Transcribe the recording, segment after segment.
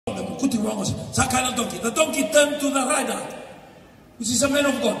The donkey turned to the rider, which is a man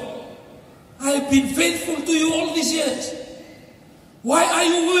of God. I have been faithful to you all these years. Why are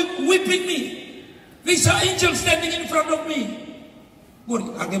you whipping me? There's an angel standing in front of me.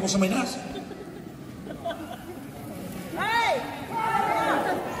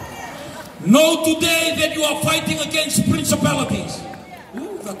 Know today that you are fighting against principalities.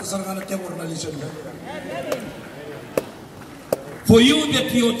 For you that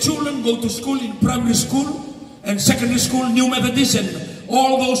your children go to school in primary school and secondary school, New Methodist, and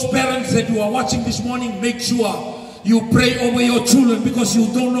all those parents that you are watching this morning, make sure you pray over your children because you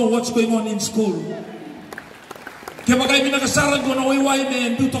don't know what's going on in school. Kaya magay minakasaran ko na wayway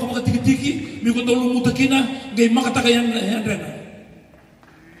me nduto ka makatiki-tiki, mi ko tolong mutakina, gay makatagayan yan rin.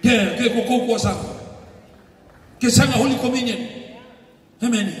 Kaya ko kuasa. Kaya sa Holy Communion.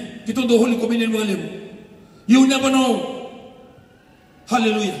 Amen. Ito do Holy Communion mga libo. You never know.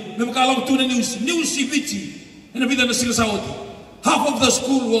 Hallelujah. May makalang ito na news si FIJI. Na nabida na sila sa Saudi. Half of the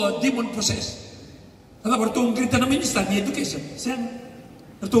school were demon possessed. At itong grita na minister ni education. Siya nga.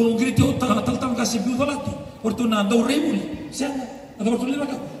 Itong grita o tal-tal kasi biwalati. Ito na daw remuli. Siya nga. At itong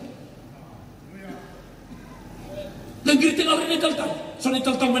liraka. Nag-grita nga rin ni tal-tal. So ni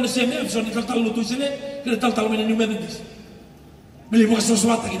tal-tal man na CMF. So ni tal-tal luto sila. Kaya tal-tal man na New Methodist. Mali mo kasi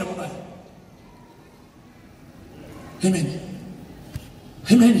suswata ginamuna. Amen.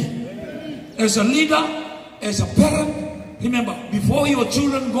 Amen. As a leader, as a parent, remember, before your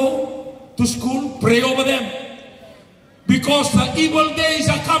children go to school, pray over them. Because the evil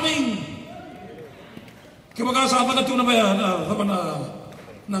days are coming. Kaya magkasama na ito na ba yan?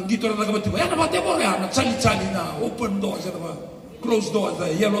 Nang gito na nagabat ito. Yan naman, temo yan. Nagsali-sali na. Open door siya naman. Closed door.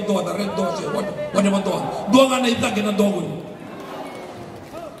 The yellow door. The red door siya. What naman door? Doon nga na itagin ang door.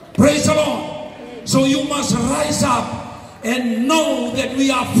 Praise the Lord. So you must rise up and know that we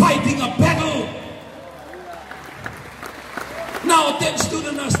are fighting a battle. Now 10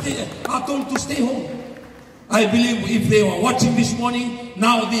 students are told to stay home. I believe if they were watching this morning,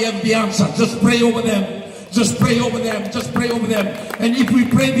 now they have the answer. Just pray over them. Just pray over them. Just pray over them. And if we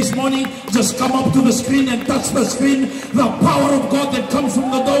pray this morning, just come up to the screen and touch the screen. The power of God that comes from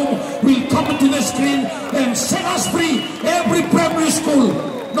the dome will come into the screen and set us free. Every primary school,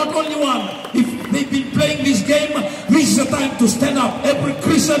 not only one. If they've been playing this game, this is the time to stand up. Every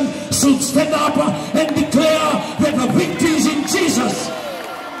Christian should stand up and declare that the victory is in Jesus.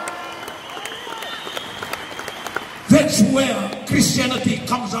 That's where Christianity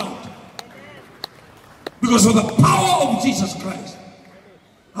comes out. Because of the power of Jesus Christ,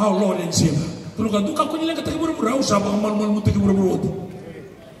 our Lord and Savior.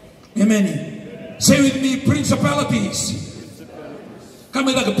 Amen. Say with me, principalities. Come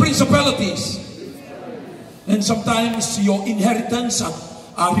with the principalities. And sometimes your inheritance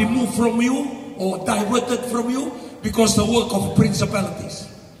are removed from you or diverted from you because the work of principalities.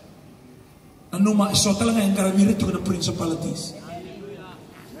 Anuma so talaga yung karamihan ito ng principalities.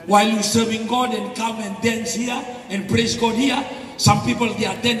 While you serving God and come and dance here and praise God here, some people they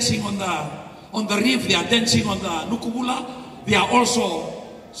are dancing on the reef, they are dancing on the nukubula, they are also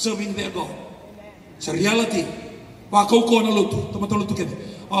serving their God. It's a reality. Wakaw ko na luto, tamataluto kita.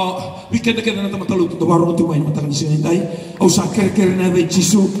 Weekend na kita na tamataluto, tawaro ko tumayin matakan sinintay. O sa kere na rin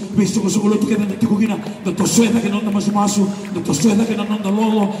Jisu, visto ko sa ulo kita na tikugina, na tosueda ka nang namasumasu, na tosueda ka nang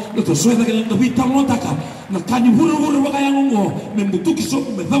nalolo, na tosueda ka nang nabita lotaka, na kanyo huro-huro wakayang mo, membutuki so,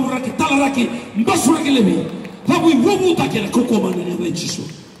 medawraki, talaraki, mbasuraki lebi, labu iwubuta kaya kukuman na rin Jisu.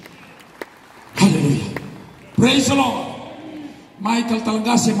 Hallelujah. Praise the Lord. May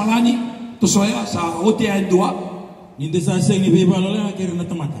taltalangase malani, tosoya sa hotia ay dua. Hindi sa seng ni Bible la kira na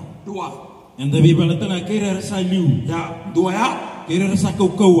tamata. Dua. And the Bible na kira sa liu. Ya, dua ya. Kira sa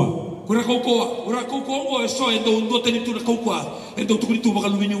kaukawa. Kura kaukawa o so endo ndo tani tu na kaukawa. Endo tu kulitu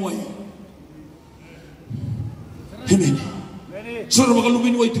makalumini wai. Amen. Soro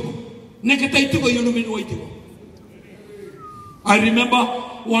makalumini wai tu. Neketa itu ko yulumini wai tu. I remember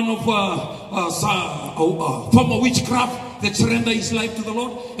one of former witchcraft that surrendered his life to the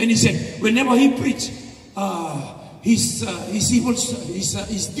Lord, and he said whenever he preached, his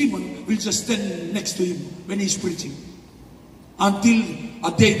demon will just stand next to him when he's preaching until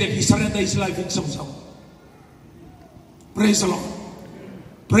a day that he surrendered his life in Samsam. Praise the Lord.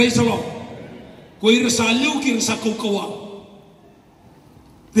 Praise the Lord.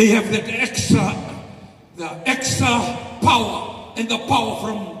 They have that extra power and the power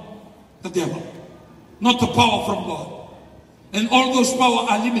from the devil, not the power from God. And all those power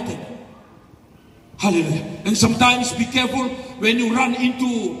are limited. Hallelujah. And sometimes be careful when you run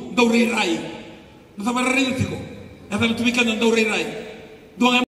into the rai.